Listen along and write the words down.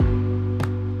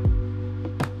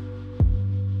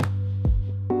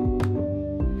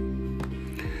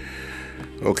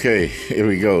Okay, here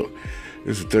we go.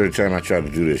 This is the third time I tried to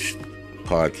do this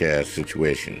podcast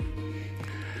situation.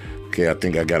 Okay, I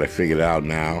think I got it figured out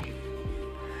now.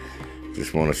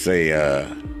 Just want to say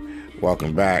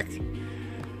welcome back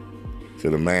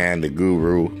to the man, the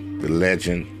guru, the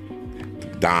legend, the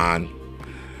Don.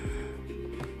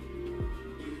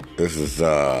 This is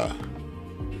the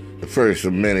first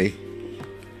of many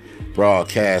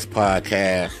broadcast,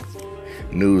 podcast,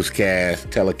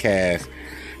 newscast, telecast,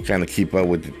 trying to keep up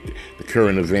with the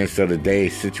current events of the day,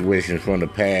 situations from the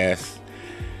past,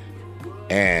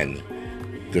 and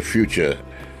the future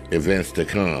events to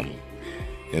come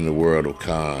in the world of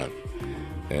Khan.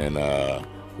 And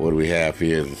what we have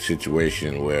here is a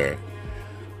situation where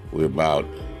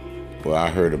I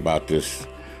heard about this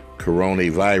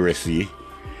coronavirus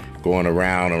going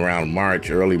around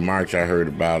March, early March. I heard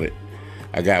about it.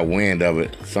 I got wind of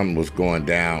it. Something was going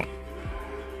down.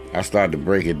 I started to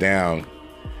break it down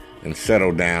and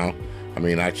settle down. I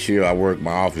mean, I chill. I work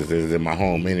my office is in my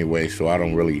home anyway, so I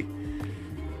don't really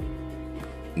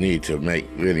need to make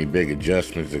any big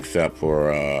adjustments except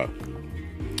for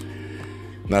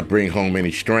not bring home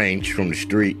any strange from the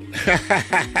street.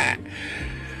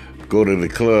 Go to the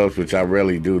clubs, which I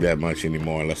rarely do that much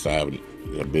anymore unless I have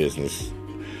a business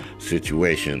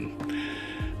situation,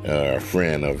 a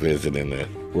friend or visiting to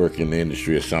work in the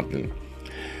industry or something,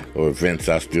 or events.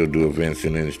 I still do events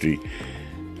in the industry.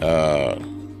 I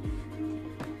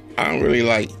don't really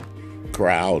like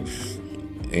crowds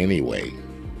anyway.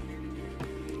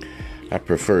 I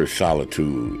prefer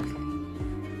solitude,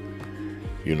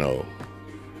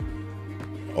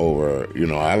 over,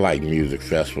 I like music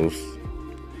festivals.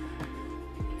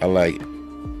 I like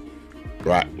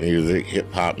rock music,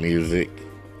 hip-hop music,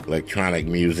 electronic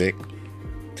music,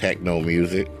 techno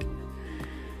music,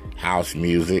 house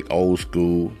music, old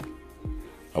school.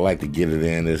 I like to get it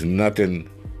in. There's nothing,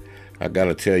 I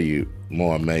gotta tell you,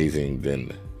 more amazing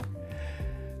than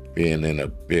being in a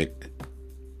big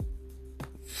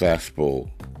festival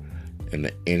and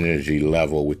the energy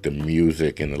level with the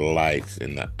music and the lights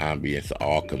and the ambience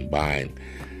all combined.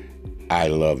 I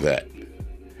love that.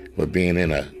 But being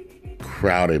in a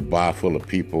crowded bar full of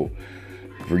people,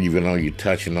 breathing on you,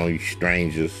 touching on you,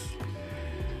 strangers,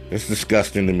 it's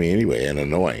disgusting to me anyway and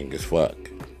annoying as fuck.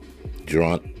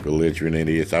 Drunk, belligerent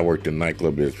idiots. I worked in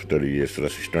nightclub business for 30 years, so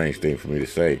that's a strange thing for me to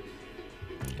say.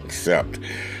 Except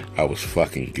I was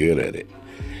fucking good at it.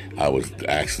 I was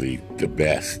actually the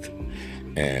best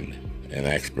and an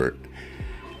expert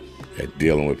at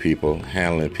dealing with people,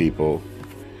 handling people.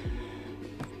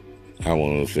 I don't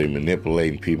want to say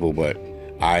manipulating people, but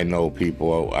I know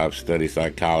people. I've studied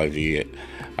psychology.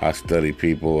 I study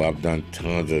people. I've done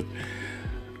tons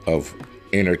of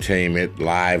entertainment,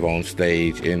 live on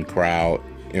stage, in crowd,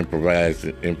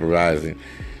 improvising.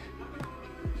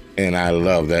 And I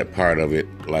love that part of it,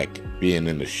 like being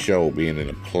in the show, being in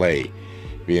a play,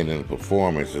 being in a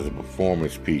performance as a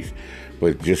performance piece.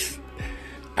 But just,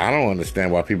 I don't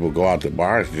understand why people go out to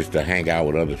bars just to hang out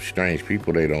with other strange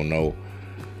people they don't know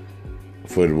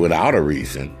without a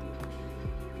reason.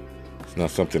 It's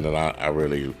not something that I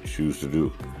really choose to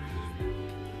do.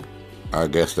 I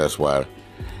guess that's why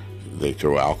they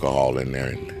throw alcohol in there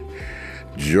and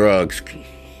drugs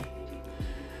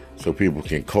so people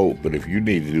can cope. But if you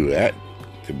need to do that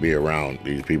to be around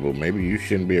these people, maybe you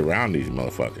shouldn't be around these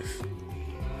motherfuckers.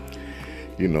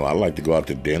 I like to go out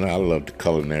to dinner. I love the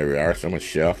culinary arts. I'm a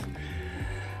chef.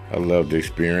 I love the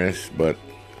experience. But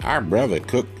I'd rather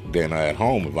cook dinner at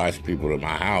home, invite people to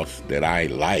my house that I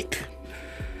like,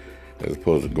 as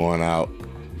opposed to going out,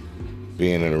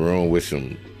 being in a room with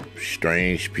some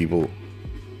strange people,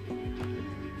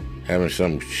 having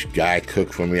some guy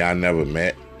cook for me I never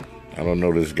met. I don't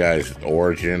know this guy's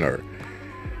origin or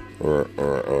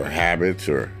habits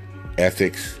or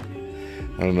ethics.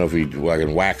 I don't know if he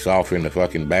can wax off in the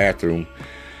fucking bathroom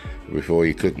before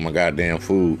he cooked my goddamn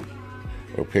food,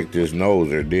 or picked his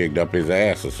nose or digged up his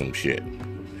ass or some shit.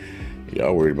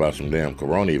 Y'all worried about some damn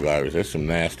coronavirus. There's some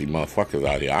nasty motherfuckers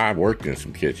out here. I've worked in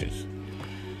some kitchens.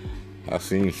 I've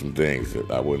seen some things that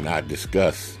I will not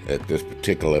discuss at this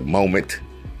particular moment.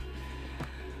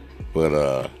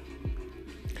 But,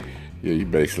 you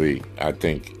basically, I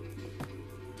think,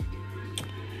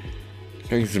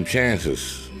 taking some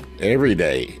chances every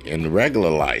day in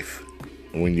regular life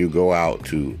when you go out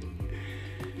to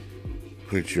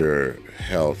put your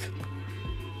health,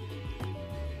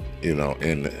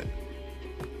 in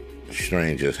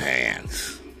strangers'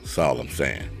 hands. That's all I'm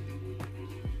saying.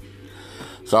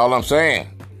 That's all I'm saying.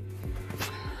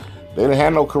 They didn't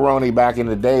have no corona back in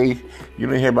the day. You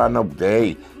didn't hear about no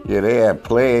day. Yeah, they had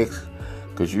plagues.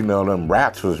 Because, you know, them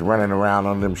rats was running around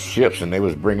on them ships, and they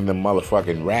was bringing them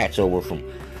motherfucking rats over from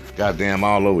goddamn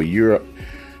all over Europe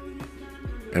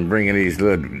and bringing these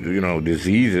little, you know,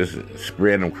 diseases,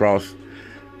 spreading them across,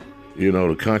 you know,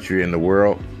 the country and the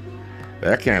world.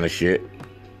 That kind of shit.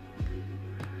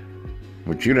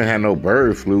 But you didn't have no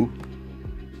bird flu.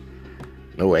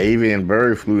 No avian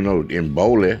bird flu, no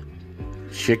Ebola.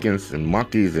 Chickens and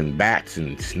monkeys and bats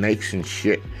and snakes and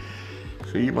shit.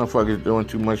 So you motherfuckers doing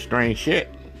too much strange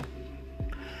shit.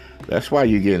 That's why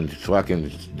you getting fucking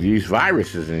these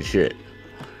viruses and shit.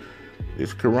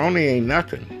 This corona ain't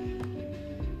nothing.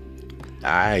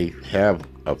 I have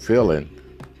a feeling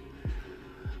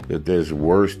that there's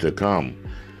worse to come.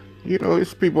 You know,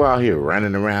 there's people out here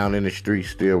running around in the streets,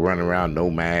 still running around, no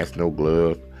mask, no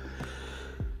gloves.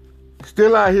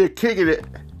 Still out here kicking it.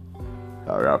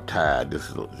 All right, I'm tired. This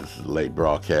is a late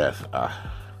broadcast. I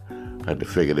had to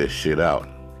figure this shit out.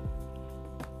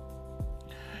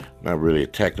 Not really a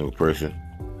technical person.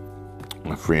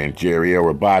 My friend Jerry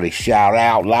Everybody, shout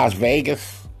out Las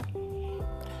Vegas.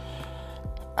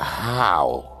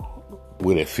 How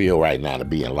would it feel right now to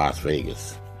be in Las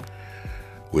Vegas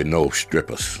with no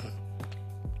strippers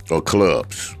or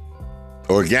clubs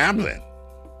or gambling?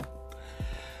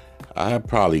 I'd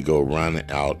probably go run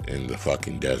out in the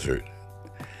fucking desert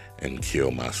and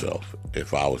kill myself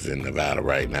if I was in Nevada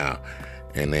right now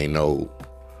and ain't no,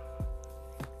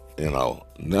 you know,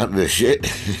 none of the shit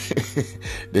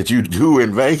that you do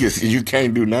in Vegas. You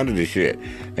can't do none of the shit.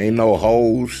 Ain't no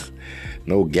hoes,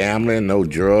 no gambling, no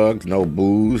drugs, no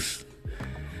booze,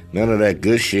 none of that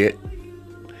good shit.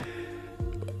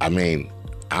 I mean,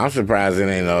 I'm surprised there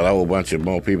ain't a whole bunch of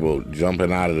more people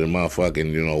jumping out of the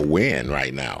motherfucking, you know, win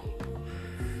right now.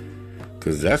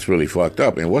 Because that's really fucked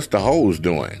up. And what's the hoes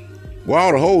doing? Where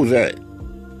all the hoes at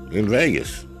in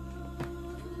Vegas?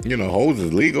 You know, hoes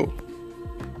is legal.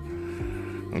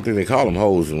 I don't think they call them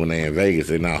hoes when they in Vegas.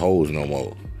 They're not hoes no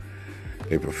more.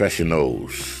 They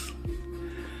professionals.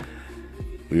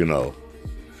 You know.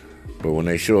 But when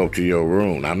they show up to your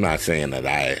room, I'm not saying that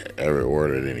I ever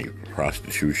ordered any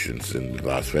prostitutions in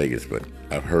Las Vegas, but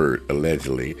I've heard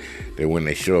allegedly that when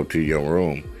they show up to your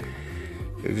room,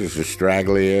 they're just as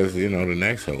straggly as, you know, the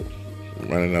next hoe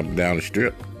running up and down the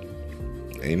strip.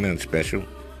 Ain't nothing special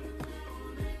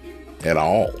at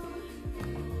all.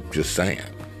 Just saying.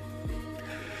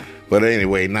 But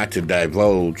anyway, not to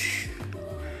divulge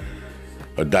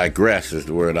or digress is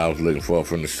the word I was looking for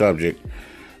from the subject.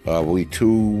 We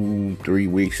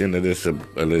 2-3 weeks into this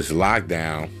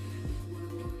lockdown.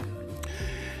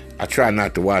 I try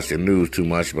not to watch the news too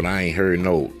much, but I ain't heard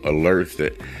no alerts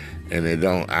that, and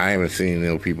I haven't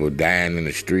seen people dying in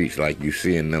the streets like you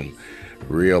see in them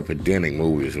real pandemic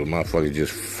movies where motherfuckers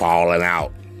just falling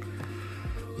out,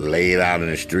 laid out in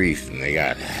the streets, and they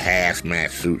got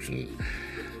hazmat suits and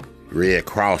Red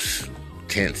Cross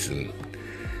tents and,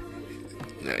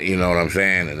 you know what I'm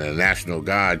saying, and the National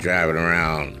Guard driving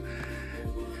around.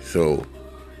 So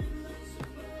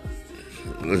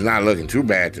it's not looking too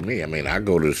bad to me. I mean, I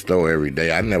go to the store every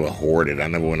day. I never hoarded. I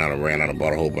never went out and ran out and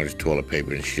bought a whole bunch of toilet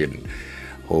paper and shit and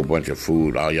a whole bunch of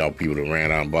food. All y'all people that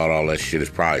ran out and bought all that shit is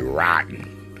probably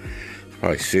rotten. It's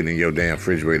probably sitting in your damn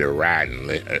refrigerator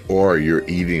rotten. Or you're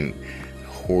eating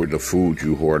the food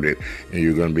you hoarded and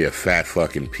you're going to be a fat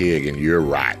fucking pig and you're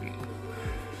rotten.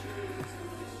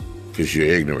 Because you're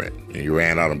ignorant. And you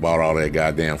ran out and bought all that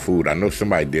goddamn food. I know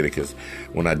somebody did it because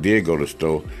when I did go to the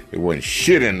store, there wasn't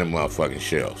shit in the motherfucking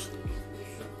shelves.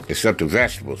 Except the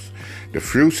vegetables. The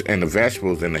fruits and the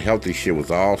vegetables and the healthy shit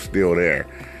was all still there.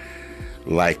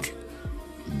 Like,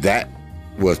 that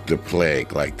was the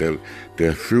plague. Like, the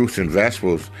fruits and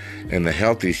vegetables and the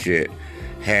healthy shit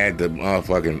had the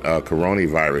motherfucking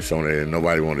coronavirus on it and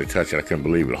nobody wanted to touch it. I couldn't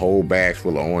believe it. Whole bags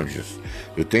full of oranges.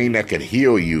 The thing that could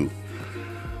heal you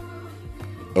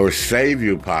or save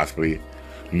you possibly,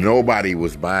 nobody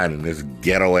was buying in this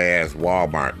ghetto-ass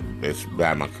Walmart that's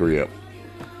by my crib.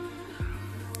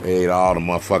 They ate all the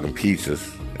motherfucking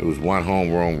pizzas. It was one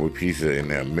homegrown pizza in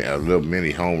there, a little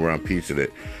mini home-run pizza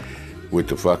that with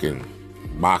the fucking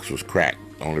box was cracked.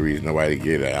 The only reason nobody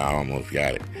get it, I almost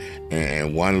got it.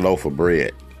 And one loaf of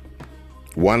bread.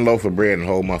 One loaf of bread in the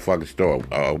whole motherfucking store.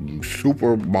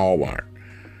 Super Walmart.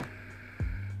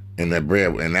 And that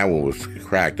bread, and that one was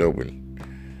cracked open.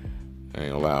 I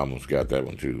ain't gonna lie, I almost got that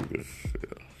one too.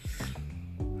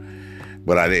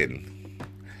 But I didn't.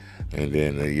 And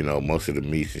then, you know, most of the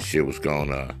meats and shit was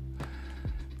gone.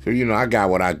 So, you know, I got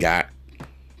what I got.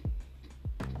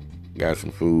 Got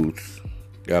some foods.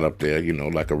 Got up there, you know,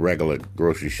 like a regular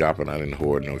grocery shopping. I didn't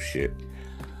hoard no shit.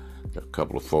 Got a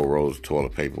couple of 4 rolls of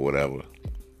toilet paper, whatever.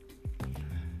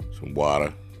 Some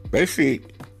water. Basically,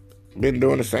 been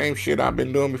doing the same shit I've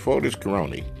been doing before this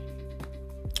corona.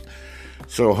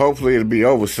 So hopefully it'll be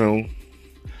over soon.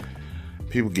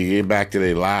 People can get back to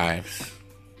their lives.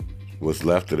 What's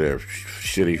left of their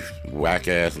shitty,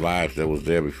 whack-ass lives that was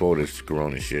there before this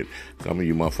corona shit. Some of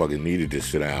you motherfuckers needed to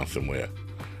sit down somewhere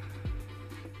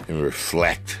and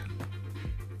reflect.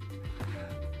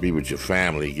 Be with your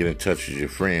family. Get in touch with your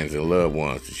friends and loved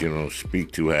ones that you don't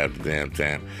speak to half the damn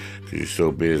time because you're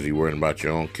so busy worrying about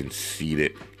your own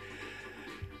conceited,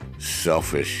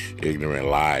 selfish, ignorant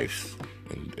lives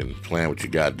and playing with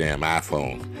your goddamn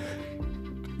iPhones.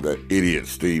 That idiot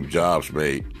Steve Jobs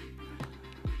made.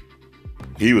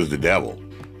 He was the devil.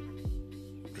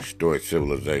 Destroyed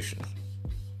civilizations.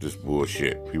 This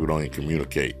bullshit. People don't even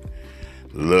communicate.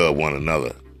 Love one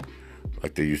another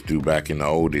like they used to do back in the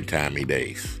olden timey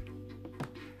days.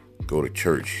 Go to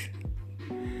church.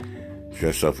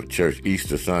 Dress up for church.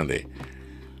 Easter Sunday.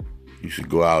 You should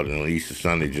go out on Easter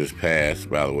Sunday just passed,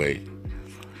 by the way.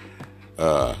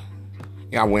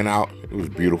 I went out. It was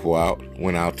beautiful out.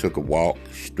 Went out, took a walk,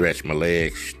 stretched my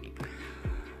legs,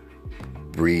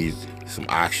 breathed some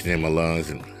oxygen in my lungs,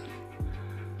 and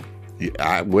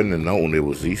I wouldn't have known it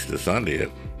was Easter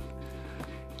Sunday.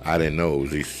 I didn't know it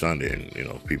was Easter Sunday,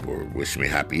 and people were wishing me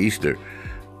happy Easter,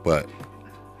 but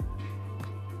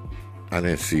I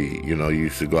didn't see. You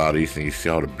used to go out Easter and you see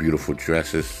all the beautiful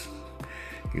dresses.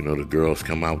 The girls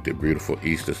come out with their beautiful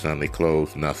Easter Sunday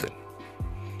clothes. Nothing.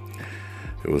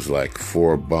 It was like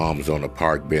 4 bums on a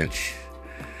park bench,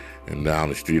 and down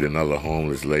the street another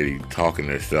homeless lady talking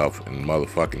to herself, and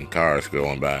motherfucking cars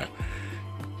going by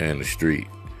in the street.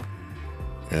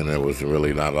 And there was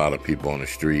really not a lot of people on the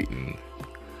street, and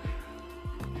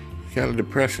kind of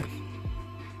depressing.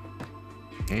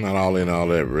 I'm not all in all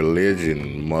that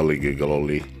religion,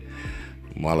 mulligaloli,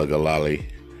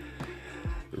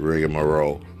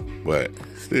 rigmarole, but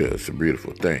still, it's a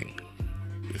beautiful thing.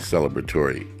 The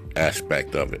celebratory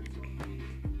aspect of it.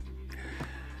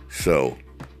 So,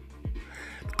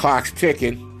 the clock's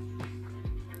ticking.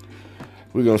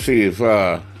 We're going to see if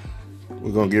we're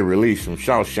going to get released from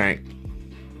Shawshank.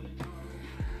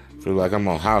 Feel like I'm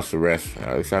on house arrest.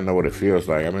 At least I know what it feels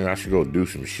like. I should go do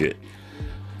some shit.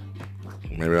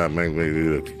 Maybe I may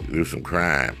do some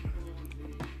crime.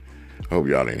 Hope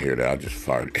y'all didn't hear that. I just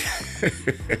farted.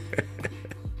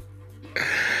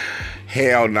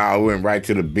 Hell no, I went right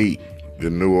to the beat. The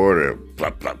New Order.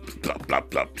 Plop, plop, plop, plop,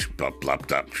 plop, plop, plop,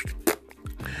 plop.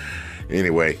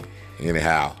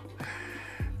 Anyhow,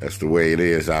 that's the way it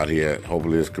is out here.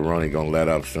 Hopefully this corona gonna let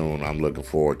up soon. I'm looking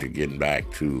forward to getting back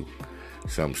to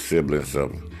some semblance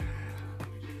of,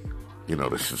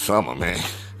 this summer, man.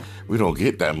 We don't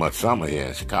get that much summer here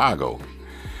in Chicago.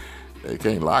 They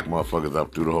can't lock motherfuckers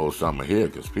up through the whole summer here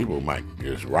because people might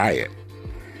just riot.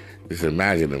 Just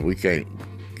imagine if we can't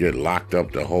get locked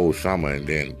up the whole summer and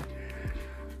then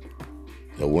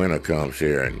the winter comes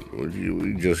here, and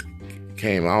we just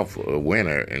came off a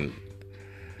winter and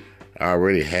I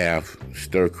already half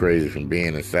stir crazy from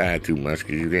being inside too much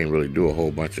because you can't really do a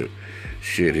whole bunch of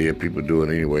shit here. People do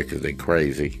it anyway because they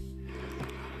crazy.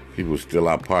 People still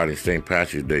out partying St.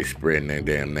 Patrick's Day, spreading their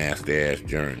damn nasty ass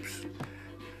germs.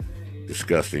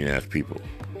 Disgusting ass people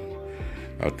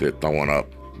out there throwing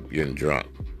up, getting drunk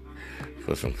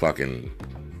for some fucking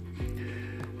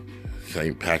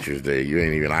St. Patrick's Day. You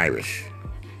ain't even Irish.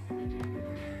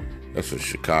 That's in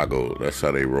Chicago. That's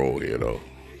how they roll here, though.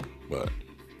 But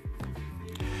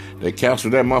they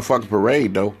canceled that motherfucking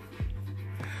parade, though.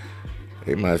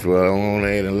 They might as well go on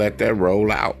ahead and let that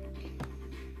roll out.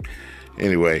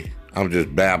 Anyway, I'm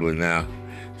just babbling now.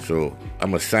 So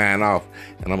I'm going to sign off,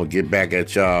 and I'm going to get back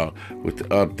at y'all with the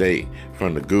update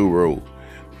from the guru.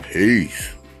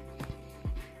 Peace.